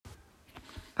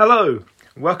Hello,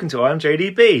 and welcome to I'm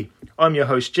JDB. I'm your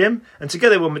host Jim, and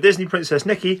together with my Disney princess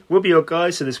Nikki, we'll be your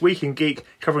guides to this week in geek,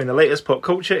 covering the latest pop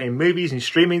culture in movies and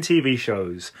streaming TV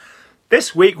shows.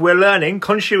 This week we're learning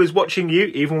Khonshu is watching you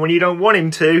even when you don't want him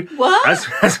to. What?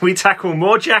 As we tackle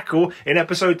more Jackal in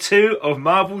episode 2 of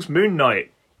Marvel's Moon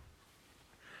Knight.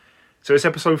 So it's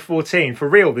episode 14, for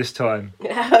real this time.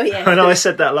 Oh, yeah. I know I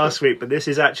said that last week, but this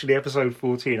is actually episode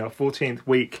 14, our 14th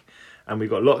week, and we've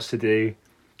got lots to do.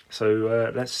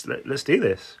 So let's do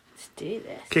this. Let's do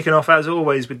this. Kicking off, as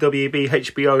always, with WB,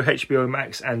 HBO, HBO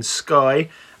Max, and Sky.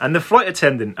 And The Flight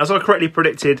Attendant, as I correctly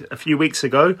predicted a few weeks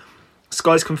ago,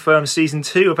 Sky's confirmed season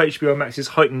 2 of HBO Max's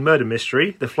heightened murder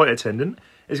mystery, The Flight Attendant,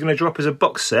 is going to drop as a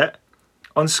box set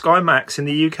on Sky Max in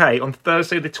the UK on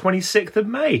Thursday the 26th of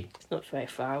May. It's not very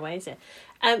far away, is it?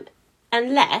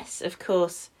 Unless, of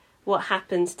course, what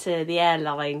happens to the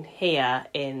airline here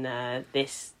in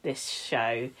this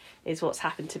show is what's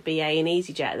happened to BA and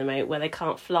EasyJet at the moment, where they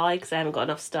can't fly because they haven't got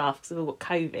enough staff because they've all got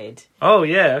COVID. Oh,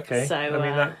 yeah, okay. So, I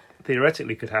mean, that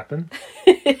theoretically could happen.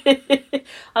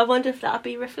 I wonder if that'll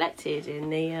be reflected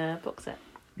in the box set.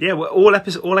 Yeah, well, all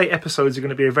 8 episodes are going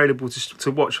to be available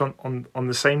to watch on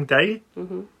the same day.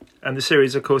 Mm-hmm. And the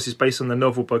series, of course, is based on the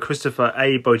novel by Christopher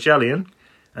A. Bojalian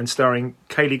and starring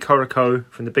Kaylee Cuoco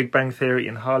from The Big Bang Theory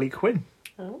and Harley Quinn.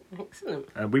 Oh, excellent.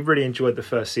 We really enjoyed the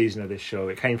first season of this show.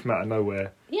 It came from out of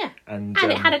nowhere. Yeah. And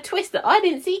it had a twist that I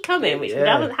didn't see coming, which yeah.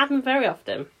 doesn't happen very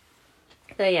often.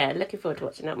 So, yeah, looking forward to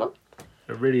watching that one.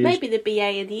 It really Maybe the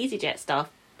BA and the EasyJet staff,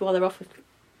 while they're off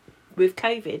with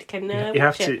COVID, can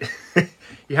watch it.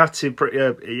 You have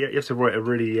to write a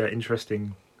really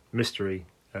interesting mystery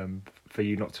for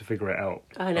you not to figure it out.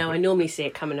 I know. I normally see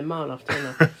it coming a mile off,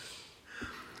 don't I?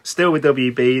 Still with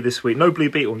WB this week. No Blue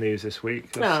Beetle news this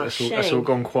week. Shame. That's all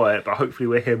gone quiet, but hopefully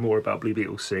we'll hear more about Blue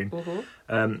Beetle soon.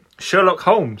 Mm-hmm. Sherlock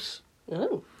Holmes.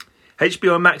 Oh.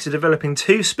 HBO Max are developing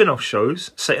 2 spin-off shows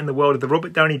set in the world of the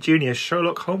Robert Downey Jr.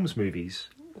 Sherlock Holmes movies.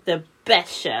 The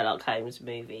best Sherlock Holmes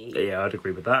movie. Yeah, I'd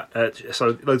agree with that.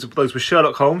 So those were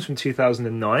Sherlock Holmes from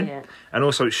 2009, and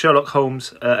also Sherlock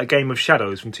Holmes: A Game of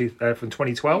Shadows from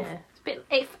 2012. Yeah.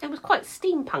 It was quite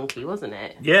steampunky, wasn't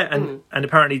it? Yeah, and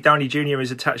apparently Downey Jr.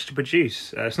 is attached to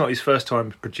produce. It's not his first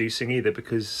time producing either,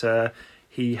 because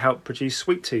he helped produce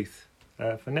Sweet Tooth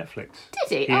for Netflix. Did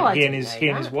he? He and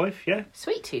his wife, yeah.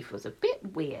 Sweet Tooth was a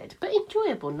bit weird, but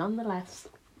enjoyable nonetheless.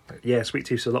 Yeah, Sweet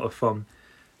Tooth's a lot of fun.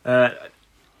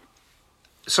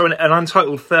 So an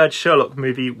untitled third Sherlock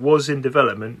movie was in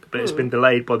development, but it's been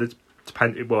delayed by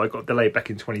it got delayed back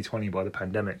in 2020 by the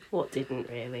pandemic. What didn't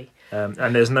really?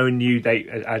 And there's no new date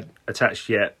attached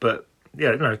yet, but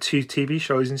yeah, 2 TV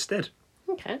shows instead.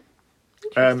 Okay.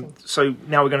 So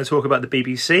now we're going to talk about the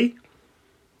BBC.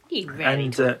 You rarely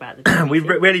talk about the BBC. We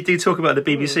rarely do talk about the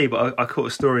BBC, but I caught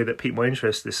a story that piqued my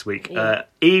interest this week. Yeah.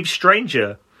 Eve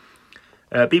Stranger.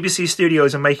 BBC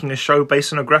Studios are making a show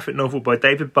based on a graphic novel by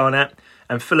David Barnett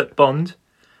and Philip Bond,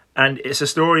 and it's a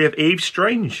story of Eve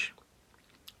Stranger,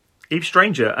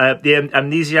 the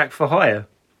amnesiac for hire.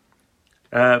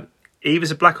 Eve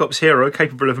is a Black Ops hero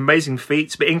capable of amazing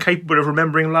feats, but incapable of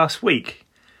remembering last week.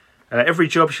 Every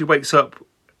job she wakes up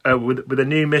with a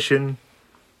new mission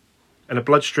and a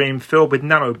bloodstream filled with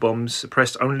nanobombs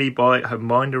suppressed only by her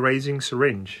mind-erasing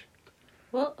syringe.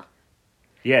 What?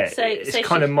 Yeah, it's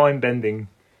kind of mind-bending.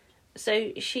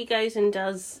 So she goes and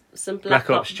does some Black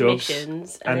Ops jobs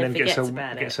missions and then forgets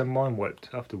about it. Gets her mind wiped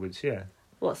afterwards, yeah.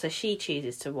 What, so she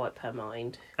chooses to wipe her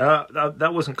mind?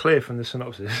 That wasn't clear from the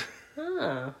synopsis.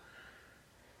 Ah.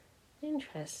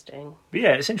 Interesting. But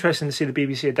yeah, it's interesting to see the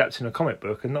BBC adapting a comic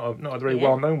book, and not a very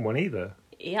well-known one either.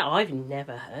 Yeah, I've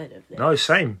never heard of this. No,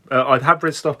 same. I have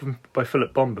read stuff by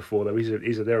Philip Bond before, though.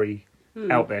 He's a very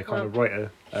out there kind of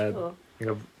writer. Sure.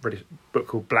 I've read a book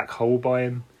called Black Hole by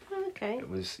him. Okay. It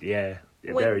was,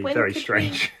 very could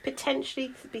strange. We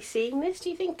potentially be seeing this?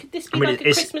 Do you think could this be like a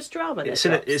Christmas drama?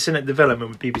 It's in a development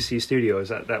with BBC Studios.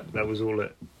 That was all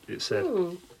it said.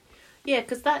 Yeah,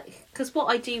 because what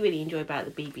I do really enjoy about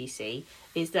the BBC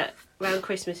is that around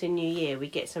Christmas and New Year we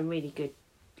get some really good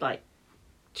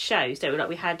shows, don't we? Like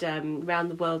we had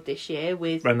Round the World this year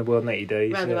with Round the World in 80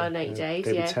 Days. Round the World in 80 Days,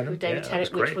 with David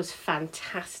Tennant, which was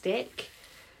fantastic.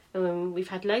 We've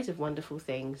had loads of wonderful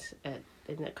things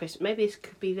in that Christmas. Maybe this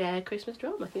could be their Christmas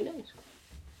drama. Who knows?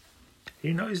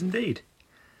 Who knows, indeed.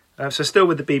 So still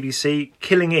with the BBC,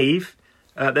 Killing Eve.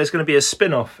 There's going to be a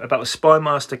spin-off about Spy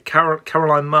Master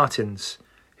Caroline Martins,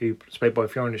 who's played by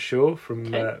Fiona Shaw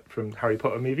from Harry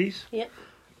Potter movies. Yeah.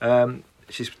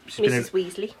 She's Mrs.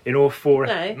 Weasley. In all 4.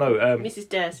 Mrs.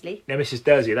 Dursley. Yeah, Mrs.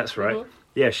 Dursley. That's right. Mm-hmm.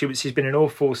 Yeah, she's been in all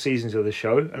 4 seasons of the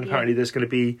show, and apparently there's going to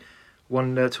be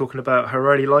one talking about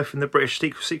her early life in the British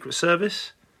Secret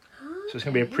Service. So it's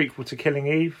going to be a prequel to Killing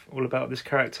Eve, all about this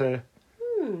character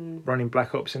running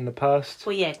Black Ops in the past.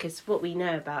 Well, yeah, because what we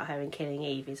know about her in Killing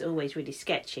Eve is always really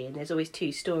sketchy, and there's always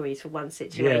two stories for one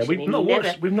situation. Yeah, we've not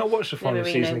watched the final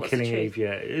really season of Killing Eve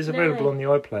yet. It is available on the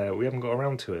iPlayer. We haven't got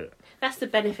around to it. That's the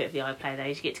benefit of the iPlayer, though,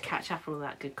 is you get to catch up on all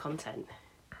that good content.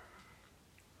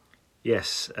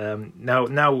 Yes. Now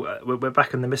we're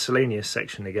back in the miscellaneous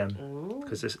section again,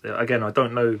 because again I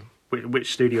don't know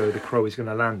which studio The Crow is going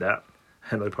to land at.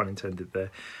 No pun intended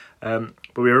there. But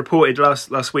we reported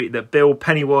last week that Bill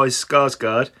Pennywise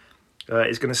Skarsgård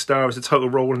is going to star as a total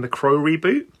role in the Crow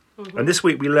reboot. And this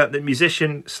week we learnt that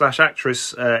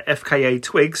musician/actress FKA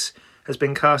Twigs has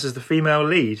been cast as the female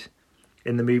lead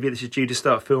in the movie that is due to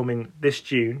start filming this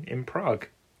June in Prague.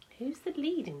 Who's the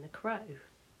lead in The Crow?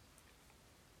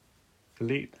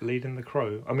 The lead in The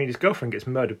Crow? I mean, his girlfriend gets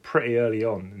murdered pretty early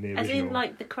on in the original. As in,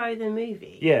 like, The Crow the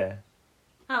movie? Yeah.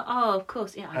 Oh, of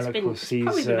course, yeah. It's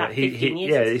probably been about 15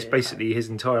 years. Yeah, it's basically his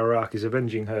entire arc is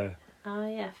avenging her. Oh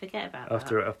yeah, forget about that.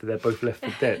 After they're both left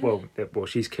for dead. Well,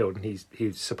 she's killed and he's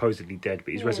supposedly dead,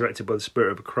 but he's resurrected by the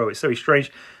spirit of a crow. It's very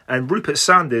strange. And Rupert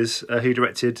Sanders, who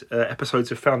directed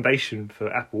episodes of Foundation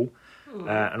for Apple,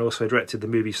 and also directed the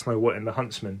movie Snow White and the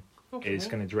Huntsman, is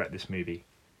going to direct this movie.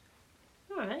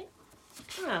 All right.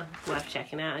 Well, worth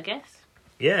checking out, I guess.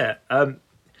 Yeah.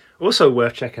 Also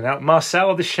worth checking out,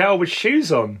 Marcel the Shell with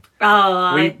Shoes On.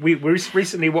 Oh, we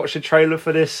recently watched a trailer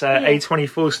for this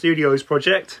A24 Studios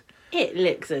project. It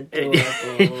looks adorable.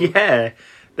 Yeah,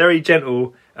 very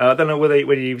gentle. I don't know whether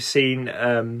you've seen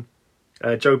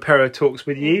Joe Pera Talks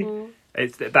With You.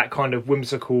 It's that kind of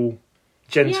whimsical,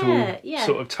 gentle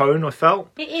sort of tone, I felt.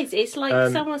 It is. It's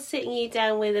like someone sitting you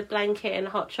down with a blanket and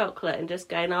hot chocolate and just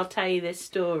going, I'll tell you this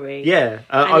story. Yeah.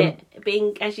 And it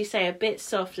being, as you say, a bit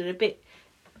soft and a bit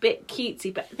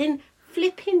cutesy, but then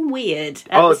flipping weird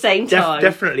at the same time.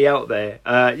 Definitely out there.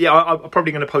 I'm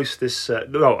probably going to post this. I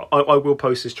will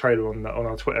post this trailer on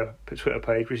our Twitter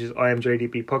page, which is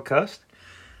IMJDB Podcast.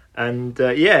 And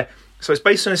so it's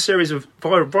based on a series of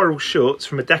viral shorts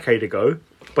from a decade ago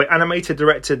by animator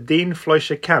director Dean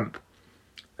Fleischer Camp.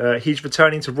 He's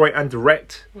returning to write and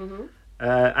direct,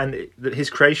 and his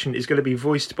creation is going to be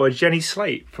voiced by Jenny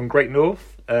Slate from Great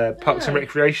North, Parks and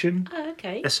Recreation,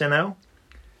 SNL.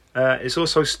 It's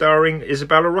also starring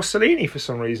Isabella Rossellini for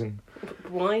some reason.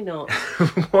 Why not?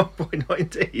 Why not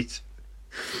indeed?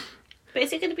 But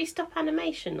is it going to be stop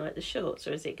animation like the shorts,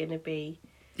 or is it going to be...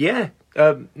 Yeah.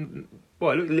 Well,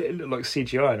 it looked like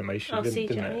CGI animation,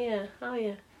 didn't it? Yeah. Oh,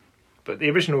 yeah. But the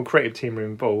original creative team are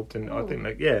involved, and I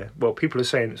think, people are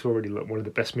saying it's already one of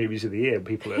the best movies of the year.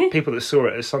 People that saw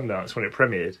it at Sundance when it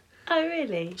premiered. Oh,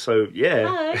 really? So, yeah.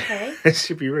 Oh, okay. It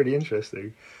should be really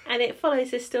interesting. And it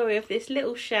follows the story of this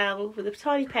little shell with a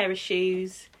tiny pair of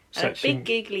shoes, a big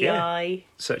googly eye.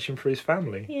 Searching for his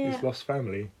family, his lost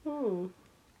family.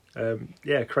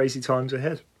 Crazy times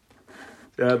ahead.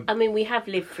 I mean, we have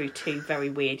lived through 2 very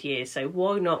weird years, so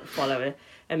why not follow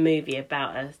a movie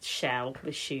about a shell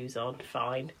with shoes on?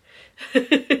 Fine.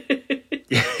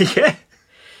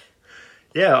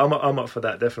 Yeah, I'm up for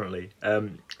that, definitely.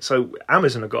 So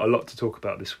Amazon have got a lot to talk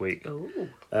about this week.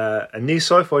 A new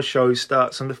sci-fi show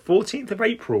starts on the 14th of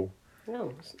April.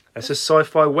 Oh. It's a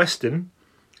sci-fi western,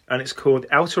 and it's called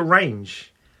Outer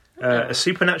Range, a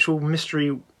supernatural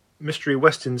mystery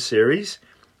western series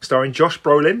starring Josh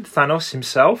Brolin, Thanos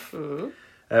himself.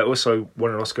 Also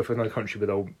won an Oscar for No Country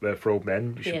for Old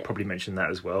Men. We should probably mention that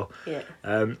as well. Yeah.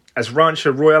 As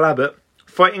rancher Royal Abbott,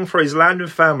 fighting for his land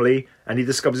and family, and he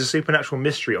discovers a supernatural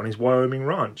mystery on his Wyoming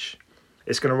ranch.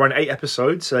 It's going to run 8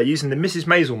 episodes using the Mrs.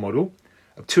 Maisel model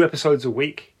of 2 episodes a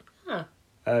week.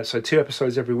 So 2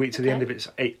 episodes every week to the end of its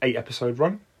 8 episode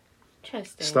run.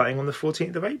 Interesting. Starting on the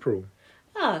 14th of April.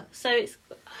 So it's...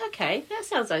 Okay, that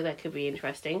sounds like that could be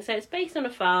interesting. So it's based on a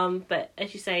farm, but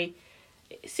as you say,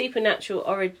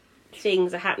 supernatural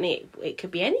things are happening. It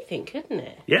could be anything, couldn't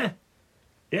it? Yeah.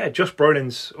 Yeah, Josh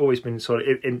Brolin's always been sort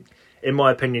of... In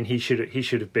my opinion, he should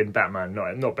have been Batman,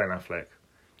 not Ben Affleck.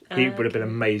 He would have been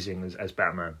amazing as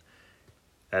Batman.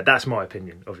 That's my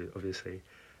opinion, obviously.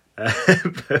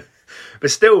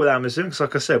 But still with Amazon, because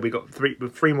like I said, we got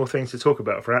 3 more things to talk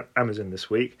about for Amazon this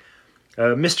week.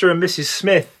 Mr. and Mrs.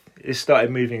 Smith is started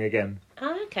moving again.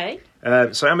 Oh, okay.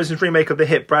 So Amazon's remake of the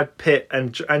hit Brad Pitt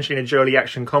and Angelina Jolie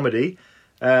action comedy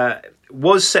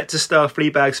was set to star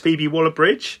Fleabag's Phoebe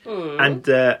Waller-Bridge and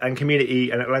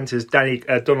Community and Atlanta's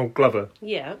Donald Glover.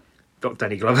 Yeah. Not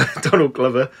Danny Glover, Donald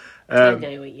Glover. I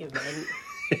know what you meant.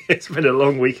 It's been a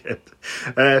long weekend.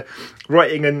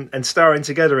 Writing and starring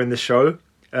together in the show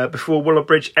before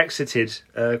Waller-Bridge exited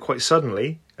quite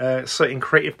suddenly, citing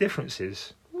creative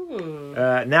differences.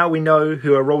 Now we know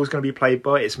who her role is going to be played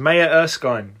by. It's Maya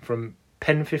Erskine from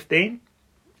Pen 15.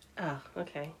 Oh,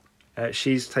 okay.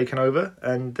 She's taken over,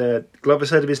 and Glover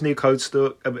said of his new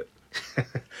co-star.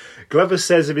 Glover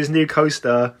says of his new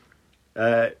co-star,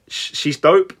 she's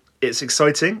dope. It's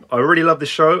exciting. I really love the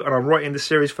show, and I'm writing the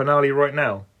series finale right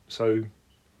now. So,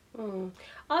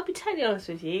 I'll be totally honest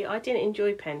with you. I didn't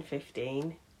enjoy Pen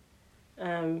 15.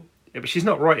 yeah, but she's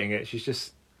not writing it. She's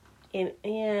just.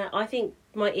 I think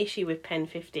my issue with Pen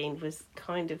 15 was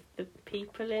kind of the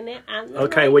people in it and the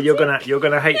Okay, well you're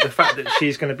gonna hate the fact that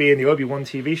she's gonna be in the Obi-Wan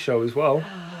TV show as well.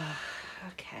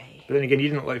 Okay. But then again, you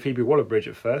didn't like Phoebe Waller-Bridge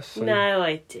at first. So. No,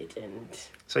 I didn't.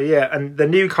 So yeah, and the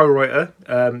new co-writer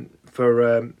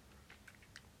for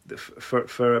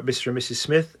Mr. and Mrs.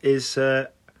 Smith is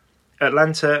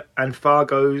Atlanta and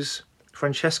Fargo's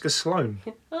Francesca Sloane.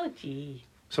 Oh gee.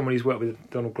 Someone who's worked with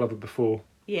Donald Glover before.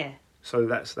 Yeah. So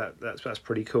that's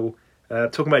pretty cool.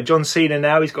 Talking about John Cena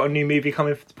now, he's got a new movie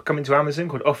coming to Amazon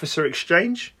called Officer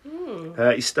Exchange.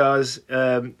 He stars.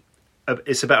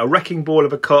 It's about a wrecking ball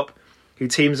of a cop who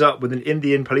teams up with an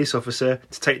Indian police officer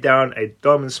to take down a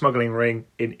diamond smuggling ring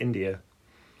in India.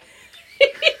 That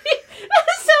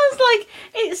sounds like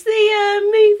it's the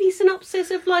movie synopsis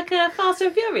of like a Fast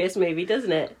and Furious movie,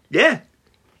 doesn't it? Yeah.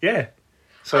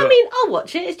 So, I mean, I'll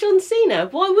watch it. It's John Cena.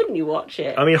 Why wouldn't you watch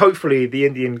it? I mean, hopefully the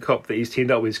Indian cop that he's teamed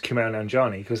up with is Kumail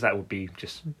Nanjiani, because that would be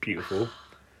just beautiful.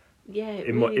 Yeah,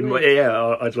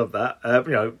 I'd love that.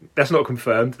 That's not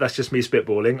confirmed. That's just me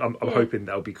spitballing. I'm hoping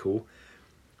that'll be cool.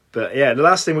 But yeah, the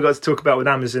last thing we've got to talk about with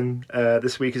Amazon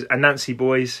this week is Anansi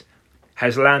Boys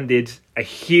has landed a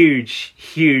huge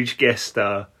guest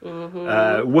star.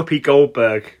 Whoopi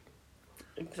Goldberg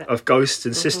of Ghost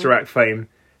and Sister Act fame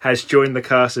has joined the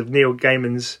cast of Neil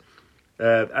Gaiman's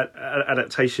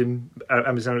adaptation,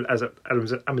 Amazon's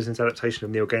adaptation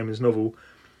of Neil Gaiman's novel,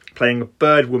 playing a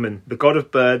bird woman, the god of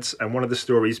birds, and one of the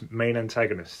story's main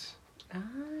antagonists.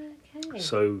 Okay.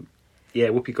 So, yeah,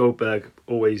 Whoopi Goldberg,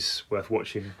 always worth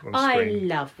watching on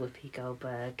screen. I love Whoopi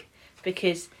Goldberg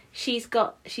because she's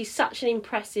such an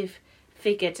impressive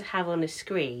figure to have on a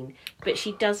screen, but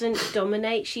she doesn't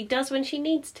dominate. She does when she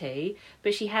needs to,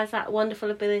 but she has that wonderful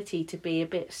ability to be a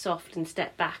bit soft and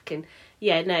step back. And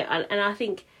and I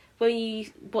think when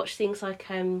you watch things like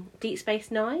Deep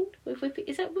Space Nine with Whoopi,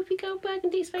 is that Whoopi Goldberg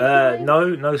in Deep Space Nine?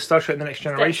 No, Star Trek: The Next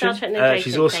Generation. Star Trek: The Next Generation.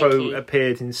 She's also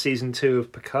appeared in season 2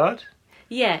 of Picard.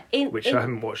 Yeah, which I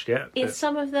haven't watched yet. In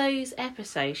some of those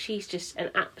episodes, she's just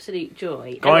an absolute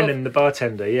joy. Guinan, the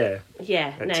bartender, yeah.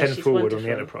 At 10 she's forward wonderful. on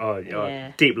the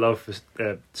Enterprise. Deep love for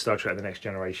Star Trek: The Next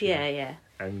Generation. Yeah.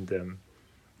 And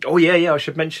I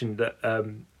should mention that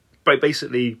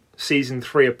basically season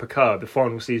 3 of Picard, the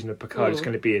final season of Picard, is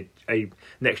going to be a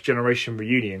Next Generation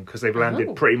reunion because they've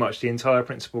landed pretty much the entire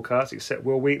principal cast except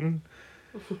Will Wheaton.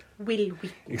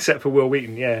 Except for Will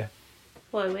Wheaton, yeah.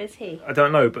 Why, where's he? I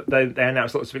don't know, but they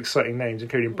announced lots of exciting names,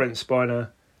 including Brent Spiner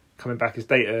coming back as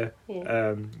Data.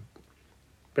 Yeah.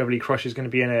 Beverly Crusher is going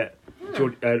to be in it.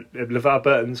 LeVar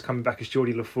Burton's coming back as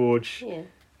Geordie LaForge. Yeah.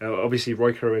 Obviously,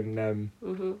 Riker and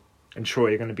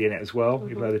Troy are going to be in it as well,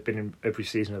 even though they've been in every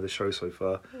season of the show so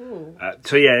far.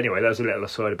 Anyway, that was a little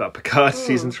aside about Picard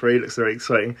season 3. It looks very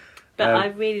exciting. But I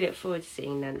really look forward to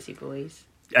seeing Nancy Boys.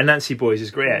 And Nancy Boys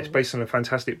is great. Yeah, it's based on a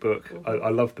fantastic book. I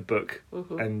love the book.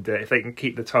 And if they can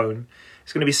keep the tone,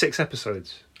 it's going to be 6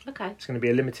 episodes. Okay. It's going to be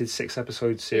a limited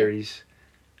 6-episode series.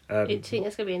 Do you think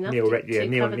that's going to be enough? Neil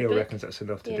reckons that's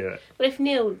enough to do it. Well,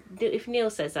 if Neil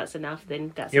says that's enough,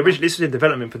 then that's enough. Originally, this was in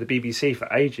development for the BBC for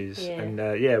ages. Yeah. And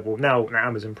now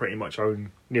Amazon pretty much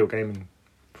own Neil Gaiman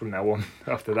from now on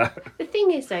after that. The thing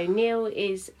is, though, Neil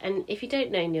is, and if you don't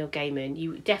know Neil Gaiman,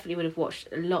 you definitely would have watched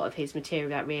a lot of his material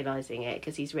without realising it,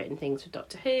 because he's written things for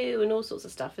Doctor Who and all sorts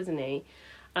of stuff, hasn't he?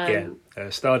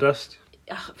 Stardust.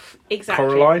 Exactly.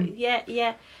 Coraline.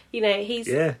 Yeah.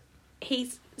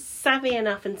 He's savvy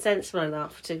enough and sensible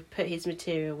enough to put his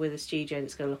material with a studio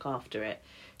that's going to look after it.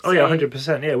 So,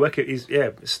 100%. Yeah,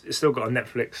 it's still got a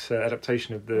Netflix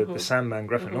adaptation of the Sandman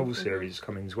graphic novel series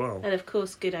coming as well, and of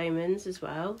course Good Omens as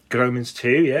well. Good Omens 2,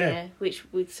 yeah.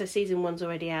 So season 1's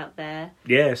already out there.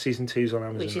 Yeah, season 2's on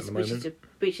Amazon at the moment,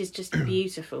 which is just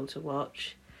beautiful to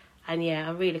watch. And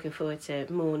I'm really looking forward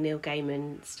to more Neil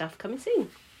Gaiman stuff coming soon.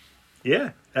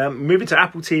 Yeah, moving to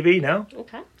Apple TV now.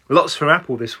 Okay. Lots from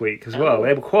Apple this week as well.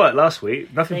 They were quiet last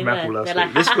week. Nothing from Apple last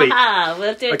week. This week,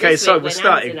 we'll do it this week.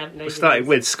 We're starting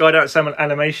with Skydance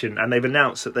Animation, and they've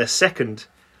announced that their second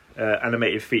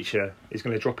animated feature is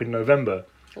going to drop in November.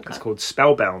 Okay. It's called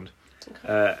Spellbound,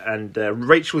 and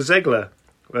Rachel Zegler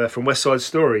from West Side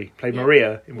Story played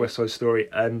Maria in West Side Story,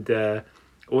 and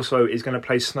also is going to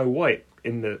play Snow White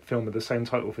in the film with the same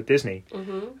title for Disney.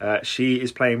 She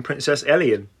is playing Princess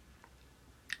Elian.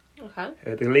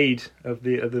 Okay. The lead of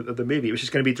the movie, which is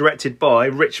going to be directed by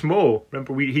Rich Moore.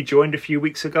 Remember, he joined a few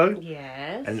weeks ago.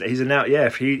 Yes. And he's now,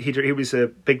 he was a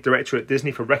big director at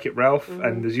Disney for Wreck-It Ralph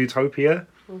and the Zootopia.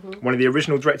 One of the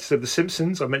original directors of The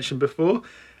Simpsons, I mentioned before.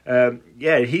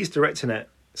 He's directing it.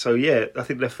 So I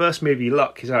think their first movie,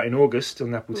 Luck, is out in August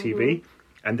on Apple TV,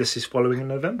 and this is following in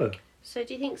November. So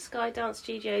do you think Sky Dance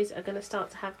Studios are going to start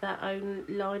to have their own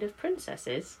line of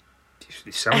princesses?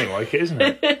 It's sounding like it, isn't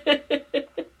it?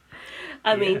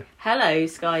 I mean, hello,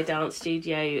 Sky Dance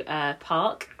Studio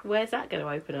Park. Where's that going to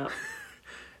open up?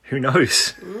 Who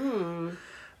knows?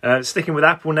 Sticking with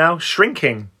Apple now,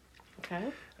 Shrinking.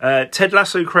 Okay. Ted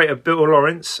Lasso creator Bill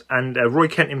Lawrence and Roy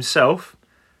Kent himself,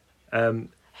 Who,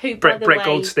 by Brett the way,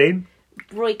 Goldstein.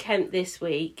 Roy Kent this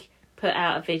week put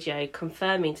out a video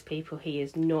confirming to people he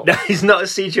is not. No, he's not a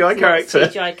CGI character.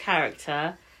 Not a CGI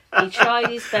character. He tried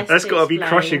his best. That's got to be explain,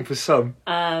 crushing for some.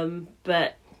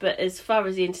 But as far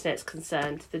as the internet's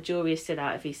concerned, the jury is still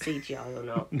out if he's CGI or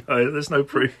not. No, there's no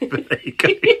proof. But there you go.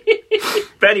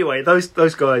 But anyway, those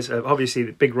guys are obviously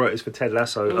the big writers for Ted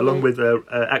Lasso, along with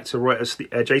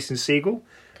actor-writer Jason Segel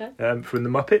from The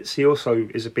Muppets. He also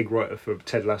is a big writer for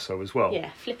Ted Lasso as well.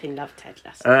 Yeah, flipping love Ted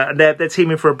Lasso. And they're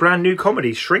teaming for a brand new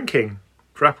comedy, Shrinking,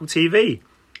 for Apple TV.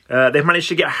 They've managed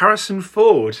to get Harrison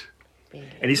Ford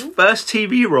in his first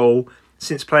TV role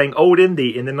since playing Old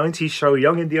Indy in the 90s show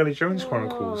Young Indiana Jones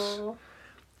Chronicles. Aww.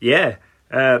 Yeah.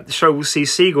 The show will see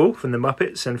Segel from The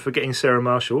Muppets and Forgetting Sarah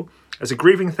Marshall as a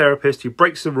grieving therapist who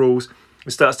breaks the rules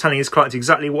and starts telling his clients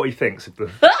exactly what he thinks of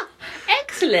them.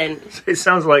 Excellent. It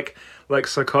sounds like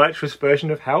psychiatrist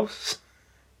version of House.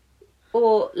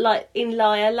 Or like in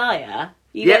Liar Liar.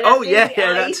 You Yeah, know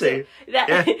that movie?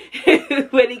 that too.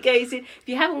 When he goes in, if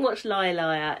you haven't watched Liar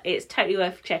Liar, it's totally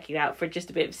worth checking out for just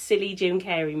a bit of silly Jim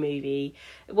Carrey movie.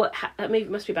 That movie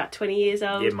must be about 20 years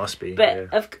old. Yeah, it must be. But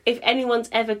if anyone's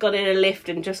ever got in a lift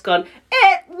and just gone,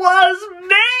 it was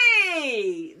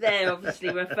me, they're obviously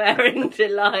referring to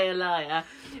Liar Liar.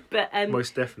 But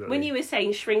most definitely. when you were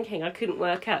saying Shrinking, I couldn't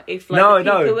work out if people were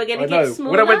going to get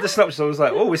smaller. When I read the synopsis, I was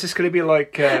like, "Oh, is this going to be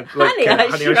like Honey, I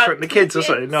Shrunk the Kids or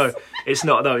something?" No, it's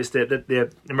not. No, it's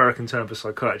the American term for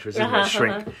psychiatrist, isn't it?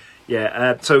 Shrink.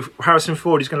 Yeah. So Harrison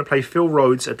Ford is going to play Phil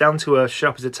Rhodes, a down-to-earth,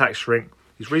 sharp-as-a-tack shrink.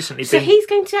 He's recently been. So he's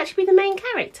going to actually be the main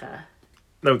character.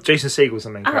 No, Jason Segel's the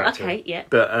main character. Okay, yeah.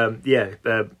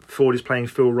 But Ford is playing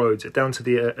Phil Rhodes, a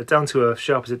down-to-earth,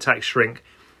 sharp-as-a-tack shrink.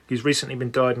 He's recently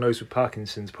been diagnosed with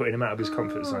Parkinson's, putting him out of his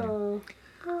comfort zone.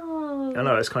 Oh. I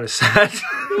know, it's kind of sad.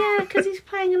 Yeah, because he's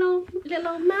playing little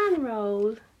old man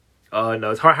role. Oh,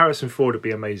 no, Harrison Ford would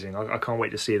be amazing. I can't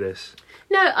wait to see this.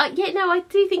 I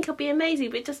do think he'll be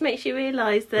amazing, but it just makes you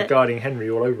realise that... Regarding Henry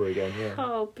all over again, yeah.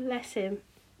 Oh, bless him.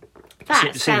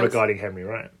 Seen Regarding Henry,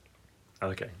 right?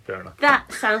 Okay, fair enough. That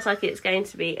sounds like it's going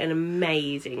to be an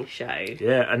amazing show.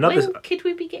 Yeah, When could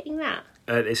we be getting that?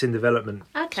 It's in development.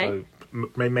 Okay. So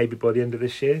maybe by the end of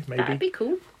this year, maybe. That'd be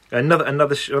cool.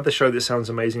 Another show that sounds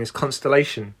amazing is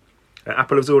Constellation.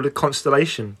 Apple has ordered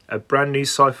Constellation, a brand new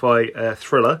sci-fi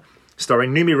thriller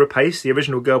starring Noomi Rapace, the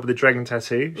original girl with the dragon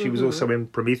tattoo. She was also in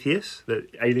Prometheus, the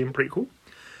Alien prequel.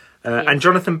 And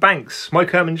Jonathan Banks,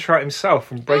 Mike Ehrmantraut himself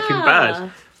from Breaking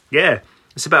Bad. Yeah,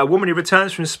 it's about a woman who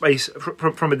returns from space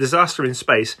from a disaster in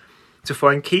space to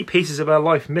find key pieces of her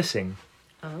life missing.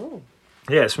 Oh.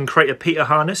 Yeah, it's from creator Peter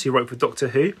Harness, who wrote for Doctor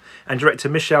Who, and director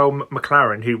Michelle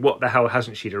McLaren, who, what the hell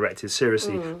hasn't she directed?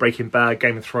 Seriously. Breaking Bad,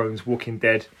 Game of Thrones, Walking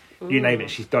Dead, you name it,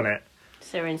 she's done it.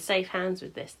 So we're in safe hands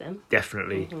with this then.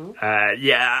 Definitely.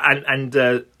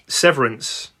 And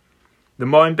Severance, the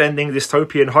mind-bending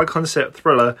dystopian high-concept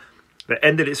thriller that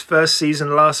ended its first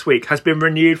season last week, has been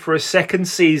renewed for a second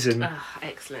season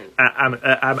excellent.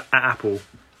 at Apple.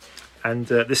 And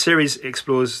the series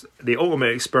explores the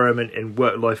ultimate experiment in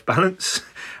work-life balance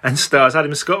and stars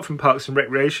Adam Scott from Parks and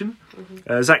Recreation,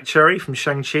 Zach Cherry from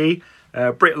Shang-Chi,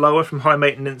 Britt Lower from High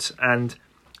Maintenance, and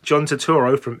John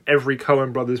Turturro from every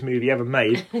Coen Brothers movie ever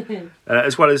made,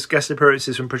 as well as guest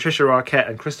appearances from Patricia Arquette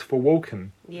and Christopher Walken.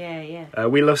 Yeah.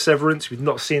 We love Severance. We've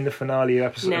not seen the finale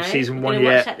episode of season 1 yet. We're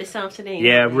going to watch that this afternoon.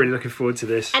 Yeah, I'm really looking forward to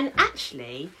this. And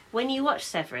actually, when you watch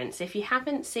Severance, if you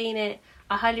haven't seen it,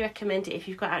 I highly recommend it if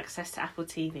you've got access to Apple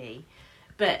TV.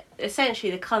 But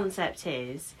essentially the concept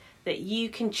is that you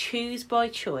can choose by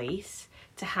choice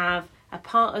to have a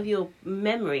part of your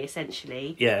memory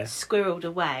essentially squirreled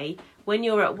away. When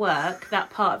you're at work, that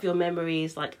part of your memory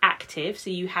is like active, so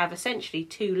you have essentially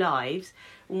two lives.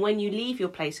 And when you leave your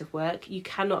place of work, you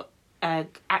cannot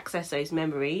access those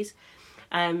memories,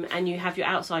 and you have your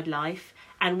outside life.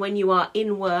 And when you are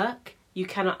in work, you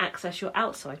cannot access your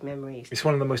outside memories. It's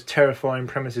one of the most terrifying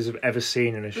premises I've ever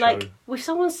seen in a show. Like, if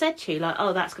someone said to you, like,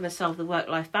 oh, that's going to solve the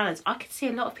work-life balance, I could see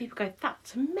a lot of people go,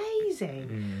 that's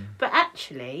amazing. But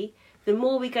actually, the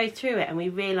more we go through it and we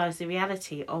realise the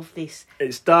reality of this,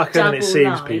 it's darker than it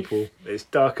seems, life, people. It's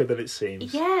darker than it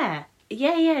seems. Yeah,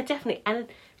 definitely. And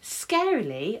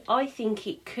scarily, I think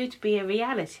it could be a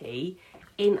reality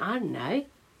in, I don't know,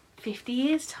 50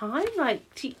 years' time?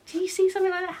 Like, do you see something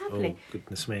like that happening? Oh,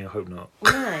 goodness me, I hope not.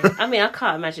 No. I mean, I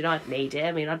can't imagine I'd need it.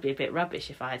 I mean, I'd be a bit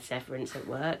rubbish if I had severance at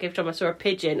work. Every time I saw a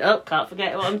pigeon, can't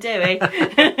forget what I'm doing.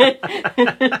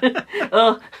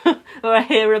 or I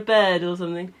hear a bird or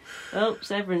something. Oh,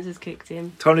 severance has kicked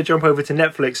in. Time to jump over to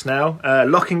Netflix now.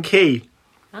 Lock and Key.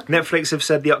 Okay. Netflix have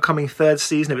said the upcoming third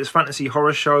season of its fantasy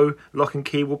horror show, Lock and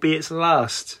Key, will be its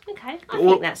last. Okay, I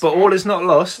think that's But fair. all is not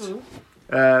lost.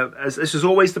 As this was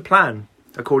always the plan,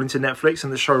 according to Netflix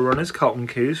and the showrunners Carlton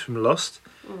Cuse from Lost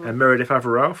and Meredith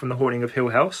Averill from The Haunting of Hill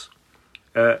House.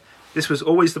 This was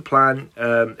always the plan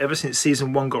ever since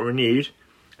season 1 got renewed,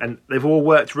 and they've all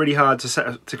worked really hard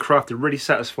to craft a really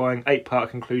satisfying 8-part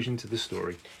conclusion to the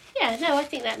story. Yeah, no, I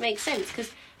think that makes sense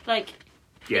because, like,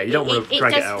 Yeah, you don't want to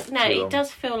drag it out. No, too long. it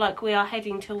does feel like we are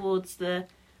heading towards the,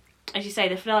 as you say,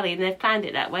 the finale, and they've planned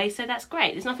it that way, so that's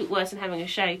great. There's nothing worse than having a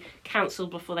show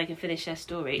cancelled before they can finish their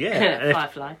story. Yeah,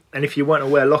 Firefly. And if you weren't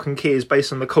aware, Lock and Key is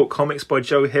based on the cult comics by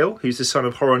Joe Hill, who's the son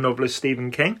of horror novelist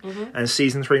Stephen King, and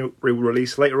season 3 will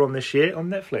release later on this year on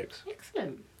Netflix.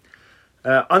 Excellent.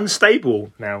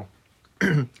 Unstable now.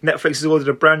 Netflix has ordered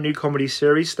a brand new comedy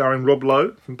series starring Rob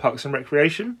Lowe from Parks and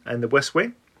Recreation and The West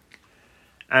Wing,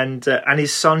 and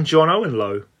his son John Owen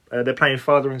Lowe. They're playing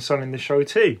father and son in the show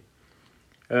too.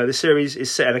 The series is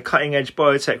set in a cutting-edge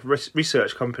biotech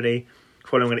research company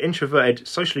following an introverted,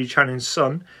 socially challenged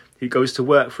son who goes to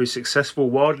work for his successful,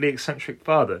 wildly eccentric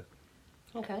father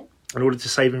Okay. in order to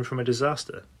save him from a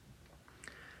disaster.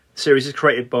 The series is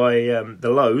created by the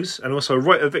Lows and also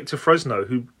writer Victor Fresno,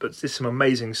 who did some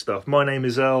amazing stuff. My Name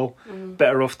is Earl,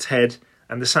 Better Off Ted,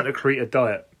 and the Santa Clarita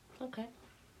Diet. Okay.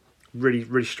 Really,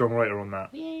 really strong writer on that.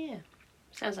 Yeah.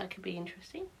 Sounds like it could be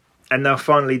interesting. And now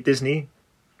finally Disney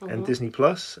and Disney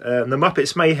Plus. The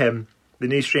Muppets Mayhem, the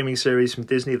new streaming series from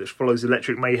Disney that follows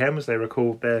Electric Mayhem as they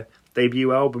record their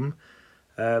debut album,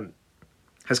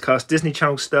 has cast Disney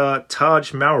Channel star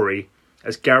Taj Mowry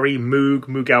as Gary Moog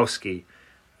Mugowski,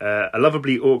 a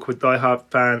lovably awkward diehard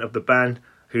fan of the band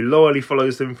who loyally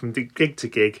follows them from gig to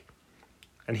gig.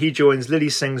 And he joins Lily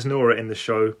Singh's Nora in the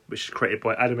show, which is created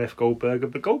by Adam F. Goldberg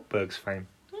of the Goldbergs fame.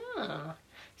 Ah.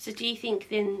 So do you think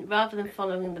then, rather than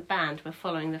following the band, we're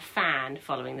following the fan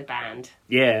following the band?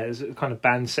 Yeah, there's a kind of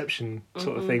bandception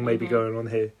sort of thing maybe going on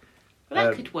here. Well,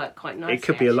 that could work quite nicely. It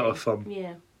could be a lot of fun.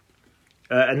 Yeah.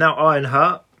 And now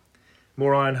Ironheart.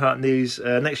 More Ironheart news.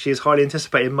 Next year's highly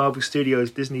anticipated Marvel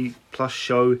Studios Disney Plus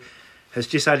show has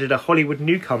just added a Hollywood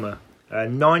newcomer,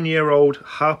 9-year-old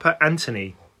Harper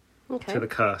Anthony, to the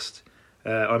cast.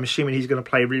 I'm assuming he's going to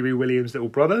play Riri Williams' little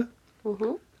brother,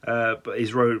 but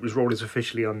his role is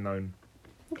officially unknown.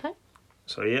 Okay.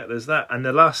 So yeah, there's that. And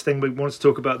the last thing we want to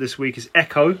talk about this week is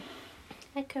Echo.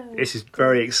 This is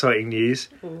very exciting news.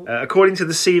 According to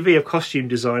the CV of costume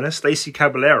designer Stacey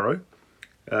Caballero,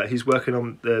 who's working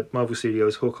on the Marvel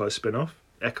Studios Hawkeye spin-off,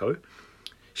 Echo,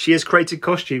 she has created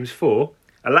costumes for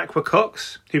Alaqua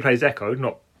Cox, who plays Echo,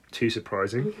 not too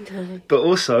surprising, but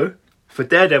also for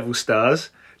Daredevil stars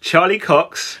Charlie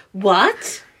Cox.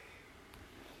 What?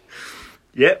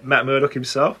 Yep, Matt Murdock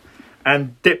himself,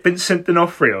 and Vincent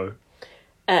D'Onofrio.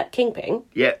 Kingpin.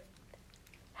 Yep.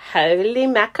 Holy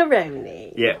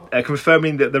macaroni. Yeah,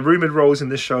 confirming that the rumoured roles in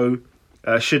the show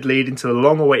should lead into the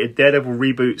long-awaited Daredevil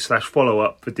reboot /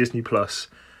 follow-up for Disney+.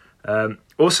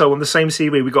 Also, on the same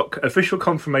CV, we got official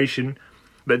confirmation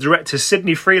that director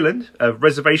Sidney Freeland of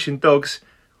Reservation Dogs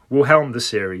will helm the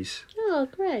series. Oh,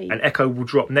 great. And Echo will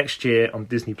drop next year on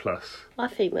Disney+. I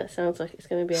think that sounds like it's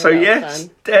going to be a So lot of yes,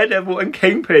 fun. Daredevil and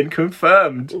Kingpin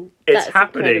confirmed. It's That's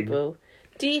happening. Incredible.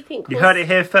 Do you think You heard it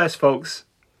here first, folks.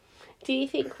 Do you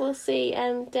think we'll see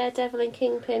Daredevil and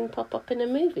Kingpin pop up in a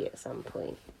movie at some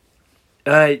point?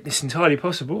 It's entirely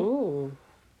possible. Ooh.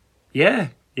 Yeah.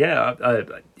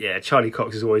 Charlie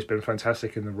Cox has always been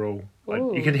fantastic in the role.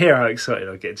 You can hear how excited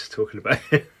I get just talking about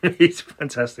him. He's a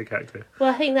fantastic actor.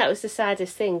 Well, I think that was the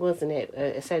saddest thing, wasn't it?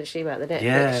 Essentially, about the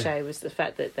Netflix show was the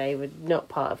fact that they were not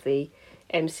part of the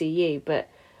MCU. But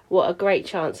what a great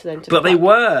chance for them to... But they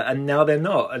were, and now they're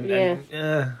not. And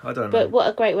I don't know. But what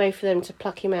a great way for them to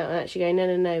pluck him out and actually go,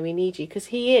 no, we need you. Because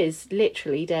he is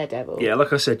literally Daredevil. Yeah,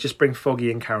 like I said, just bring Foggy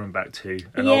and Karen back too.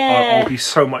 And I'll be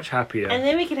so much happier. And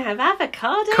then we can have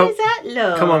avocados at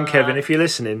lunch. Come on, Kevin, if you're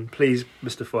listening, please,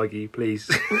 Mr. Foggy, please.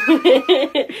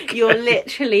 You're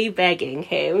literally begging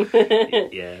him.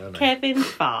 Yeah, I know. Kevin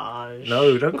Farge.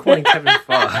 No, don't call him Kevin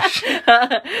Farge.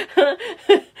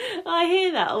 I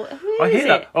hear that. I hear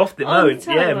that often.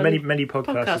 Many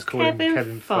podcasts call him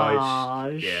Kevin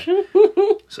Farge. Yeah.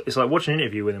 So it's like watching an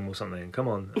interview with him or something. Come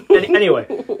on. Anyway,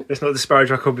 let's not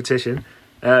disparage our competition.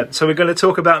 So we're going to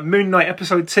talk about Moon Knight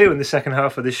episode 2 in the second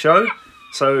half of the show.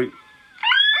 So,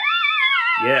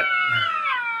 yeah.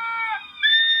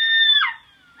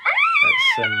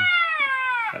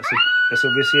 That's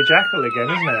obviously a Jackal again,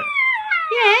 isn't it?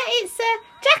 Yeah, it's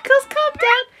Jackal's calm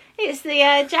down. It's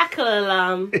the Jackal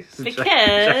alarm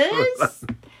because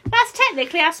that's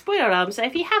technically our spoiler alarm. So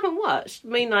if you haven't watched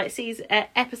Moon Knight season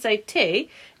episode 2,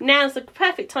 now's the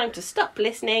perfect time to stop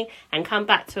listening and come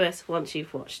back to us once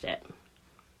you've watched it.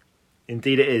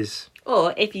 Indeed, it is.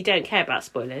 Or if you don't care about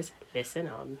spoilers, listen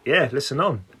on. Yeah, listen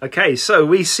on. Okay, so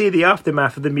we see the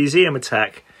aftermath of the museum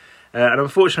attack, and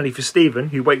unfortunately for Stephen,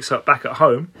 who wakes up back at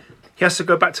home, he has to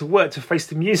go back to work to face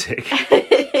the music.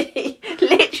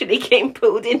 Literally getting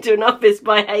pulled into an office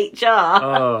by HR.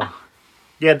 Oh.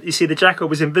 Yeah, you see, the Jackal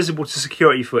was invisible to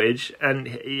security footage, and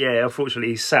unfortunately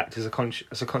he's sacked as a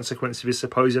consequence of his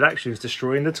supposed actions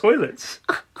destroying the toilets.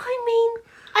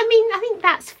 I think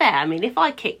that's fair. I mean, if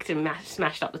I kicked and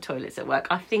smashed up the toilets at work,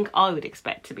 I think I would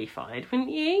expect to be fired, wouldn't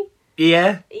you?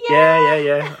 Yeah.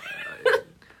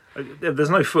 There's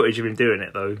no footage of him doing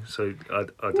it though, so I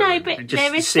don't know. But just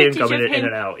there is see him footage going of him in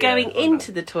and out, going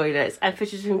into the toilets and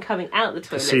footage of him coming out the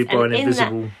toilets. Pursued by an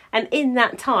invisible... And in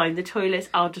that time, the toilets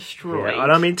are destroyed. Yeah,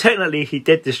 and I mean, technically, he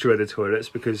did destroy the toilets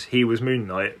because he was Moon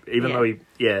Knight, even though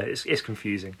it's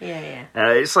confusing. Yeah.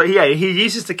 It's like, he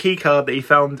uses the key card that he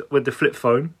found with the flip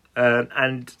phone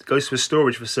and goes to a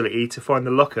storage facility to find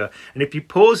the locker. And if you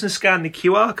pause and scan the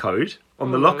QR code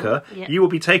on the locker, you will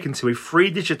be taken to a free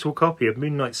digital copy of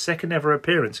Moon Knight's second ever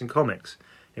appearance in comics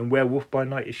in Werewolf by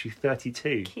Night issue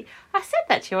 32. I said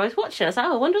that to you. I was watching. I was like,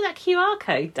 I wonder what that QR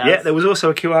code does. Yeah, there was also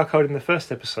a QR code in the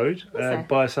first episode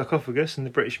by a sarcophagus in the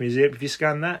British Museum. If you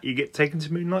scan that, you get taken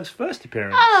to Moon Knight's first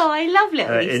appearance. Oh, I love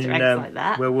little Easter eggs like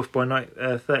that. Werewolf by Night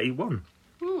 31.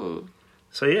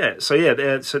 So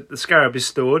the Scarab is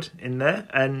stored in there,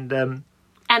 and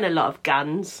a lot of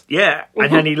guns. Yeah,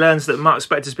 and then he learns that Mark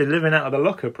Spector's been living out of the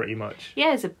locker pretty much.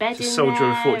 Yeah, there's a bed in there. Soldier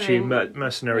of fortune,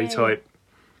 mercenary type.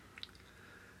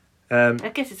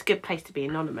 I guess it's a good place to be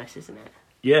anonymous, isn't it?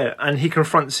 Yeah, and he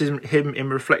confronts him in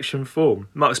reflection form.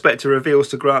 Mark Spector reveals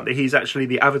to Grant that he's actually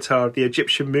the avatar of the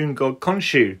Egyptian moon god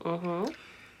Khonshu.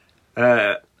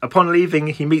 Upon leaving,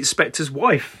 he meets Spector's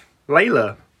wife,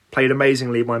 Layla, played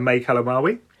amazingly by May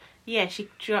Kalamawi. Yeah, she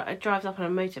drives up on a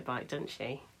motorbike, doesn't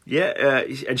she? Yeah,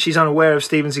 and she's unaware of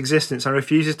Stephen's existence and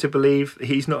refuses to believe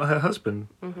he's not her husband.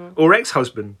 Or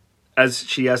ex-husband, as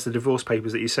she has the divorce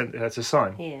papers that he sent her to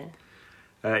sign. Yeah.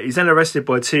 He's then arrested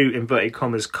by 2 inverted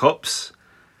commas cops.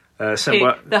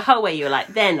 The whole way you were like,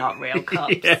 they're not real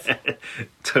cops. Yeah,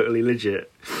 totally legit.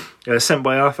 Sent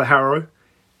by Arthur Harrow.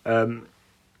 And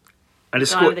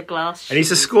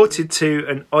he's escorted to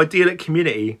an idyllic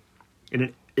community in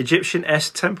an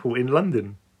Egyptian-esque temple in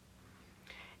London.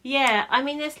 Yeah, I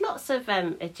mean, there's lots of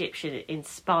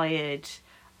Egyptian-inspired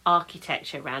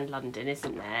architecture around London,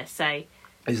 isn't there? So,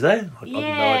 is there? I've no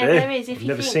idea. There is. I've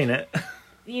never seen it.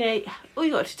 You know, all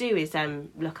you got to do is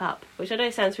look up, which I know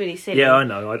sounds really silly. Yeah, I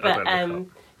know. I don't look up.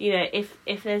 You know,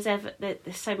 if there's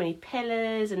so many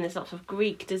pillars, and there's lots of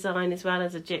Greek design as well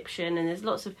as Egyptian, and there's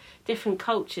lots of different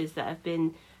cultures that have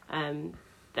been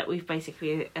that we've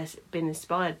basically been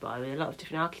inspired by with a lot of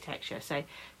different architecture. So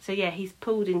yeah, he's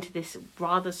pulled into this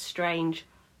rather strange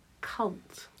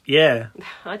cult. Yeah,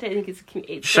 I don't think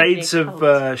it's shades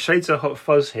of Hot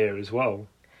Fuzz here as well.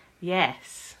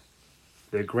 Yes,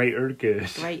 the greater good.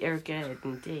 Greater good,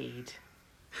 indeed.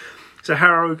 So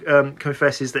Harrow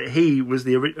confesses that he was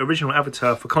the original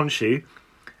avatar for Khonshu,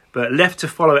 but left to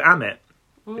follow Ammit,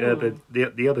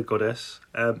 the other goddess,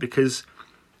 because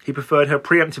he preferred her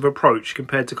preemptive approach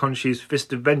compared to Khonshu's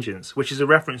Fist of Vengeance, which is a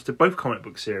reference to both comic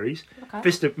book series,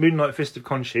 Moon Knight, Fist of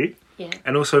Khonshu,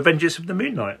 and also Vengeance of the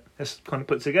Moon Knight. That's kind of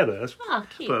put together. Cute. I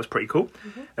thought that was pretty cool.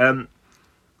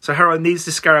 So Harrow needs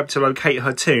the Scarab to locate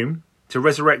her tomb, to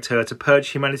resurrect her, to purge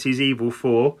humanity's evil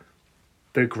for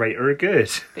the greater good.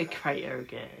 The greater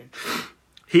good.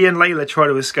 He and Layla try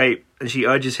to escape, and she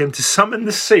urges him to summon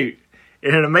the suit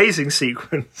in an amazing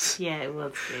sequence. Yeah, it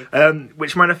was good.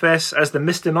 Which manifests as the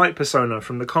Mr. Knight persona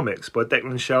from the comics by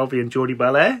Declan Shalvey and Geordie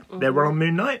Belair. Their run on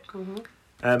Moon Knight.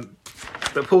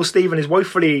 But Paul Stephen is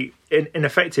woefully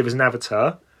ineffective as an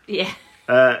avatar. Yeah.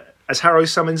 As Harrow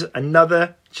summons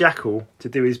another Jackal to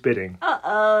do his bidding.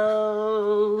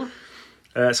 Uh-oh.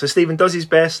 So Stephen does his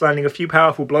best, landing a few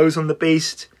powerful blows on the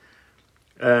beast.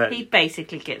 He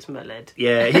basically gets mullered.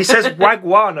 Yeah, he says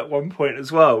Wagwan at one point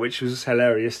as well, which was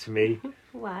hilarious to me.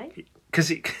 Why?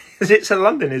 Because it's a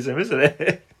Londonism, isn't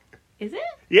it? Is it?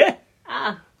 Yeah.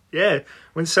 Ah. Yeah.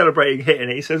 When celebrating hitting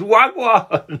it, he says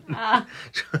Wagwan. Ah.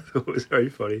 Which I thought was very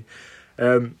funny.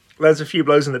 Lands a few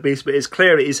blows on the beast, but it's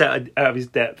clear he's out of his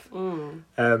depth.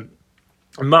 And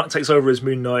Mark takes over as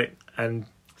Moon Knight and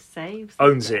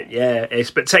owns it. Yeah, it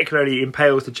spectacularly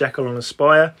impales the Jackal on a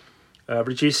spire,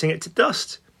 reducing it to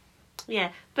dust.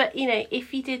 Yeah, but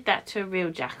if you did that to a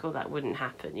real Jackal, that wouldn't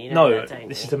happen. No,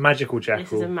 this is a magical Jackal.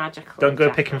 This is a magical. Don't go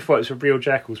Jackal. picking fights with real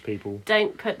Jackals, people.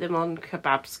 Don't put them on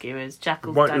kebab skewers.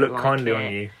 Jackals won't don't look like kindly it.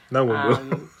 on you. No one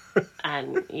will.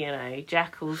 And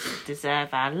Jackals deserve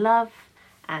our love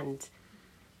and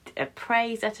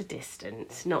praise at a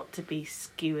distance, not to be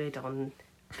skewered on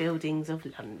buildings of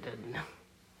London.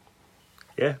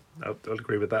 Yeah, I'll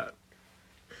agree with that.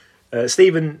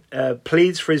 Stephen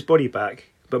pleads for his body back,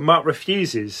 but Mark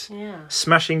refuses,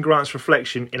 smashing Grant's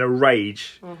reflection in a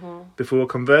rage before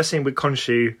conversing with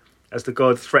Khonshu as the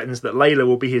god threatens that Layla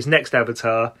will be his next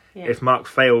avatar if Mark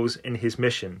fails in his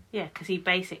mission. Yeah, because he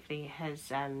basically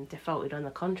has defaulted on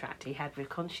the contract he had with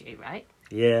Khonshu, right?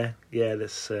 Yeah,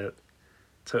 that's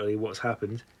totally what's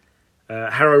happened.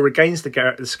 Harrow regains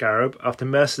the scarab after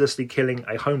mercilessly killing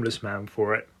a homeless man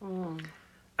for it.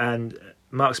 And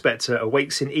Mark Spector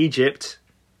awakes in Egypt,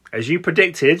 as you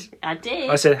predicted. I did.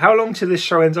 I said, how long till this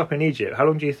show ends up in Egypt? How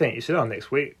long do you think? You said, next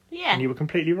week. Yeah. And you were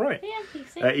completely right. Yeah, I think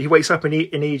so. He wakes up in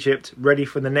Egypt, ready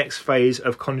for the next phase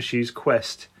of Khonshu's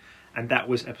quest. And that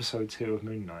was episode 2 of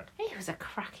Moon Knight. It was a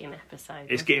cracking episode.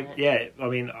 It's getting, I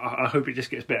mean, I hope it just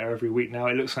gets better every week now.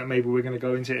 It looks like maybe we're going to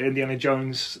go into Indiana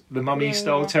Jones, the Mummy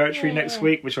style territory next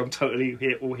week, which I'm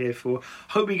totally all here for.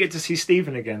 Hope we get to see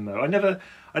Stephen again, though. I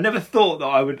never thought that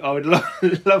I would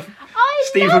love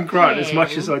Stephen Grant as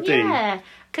much as I do. Yeah,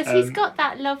 because he's got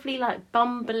that lovely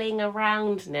bumbling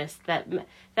aroundness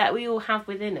that we all have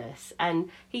within us, and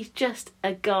he's just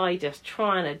a guy just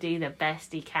trying to do the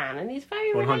best he can, and he's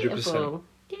very 100%. Relatable.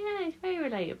 Yeah, he's very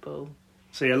relatable.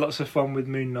 So yeah, lots of fun with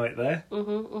Moon Knight there.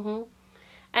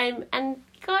 And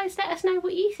guys, let us know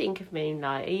what you think of Moon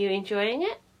Knight. Are you enjoying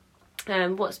it?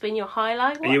 What's been your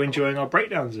highlight? Are you enjoying our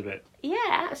breakdowns of it?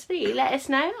 Yeah, absolutely. Let us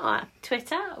know on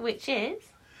Twitter, which is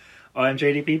I am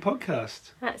JDB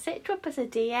Podcast. That's it. Drop us a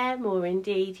DM or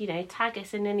indeed, tag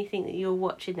us in anything that you're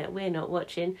watching that we're not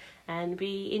watching, and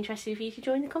be interested for you to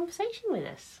join the conversation with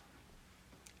us.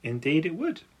 Indeed it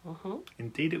would.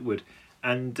 Indeed it would.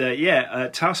 And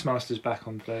Taskmaster's back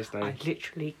on Thursday. I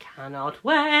literally cannot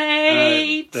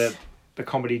wait. The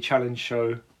comedy challenge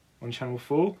show on Channel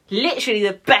 4. Literally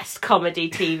the best comedy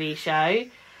TV show.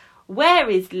 Where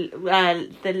is the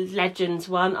Legends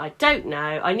one? I don't know.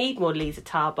 I need more Lisa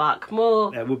Tarbuck.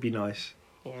 More. That would be nice.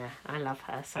 Yeah, I love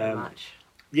her so much.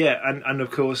 Yeah, and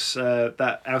of course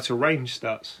that Outer Range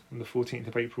starts on the 14th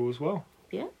of April as well.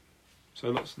 Yeah. So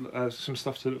lots some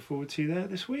stuff to look forward to there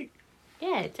this week.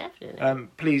 Yeah, definitely.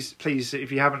 Please,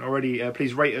 if you haven't already,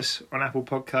 please rate us on Apple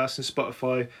Podcasts and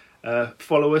Spotify.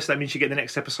 Follow us. That means you get the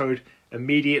next episode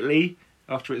immediately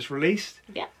after it's released.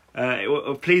 Yeah.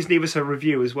 Please leave us a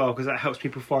review as well, because that helps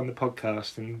people find the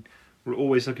podcast, and we're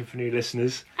always looking for new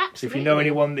listeners. Absolutely. So if you know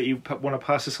anyone that you want to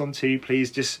pass us on to,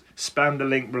 please just spam the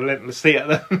link relentlessly at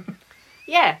them.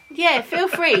 Yeah, feel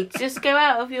free. Just go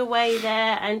out of your way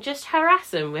there and just harass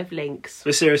them with links.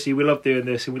 But seriously, we love doing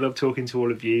this and we love talking to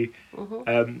all of you.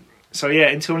 So yeah,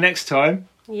 until next time.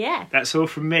 Yeah. That's all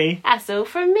from me. That's all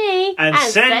from me. And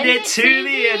send it to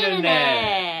the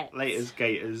internet. Laters,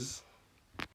 gators.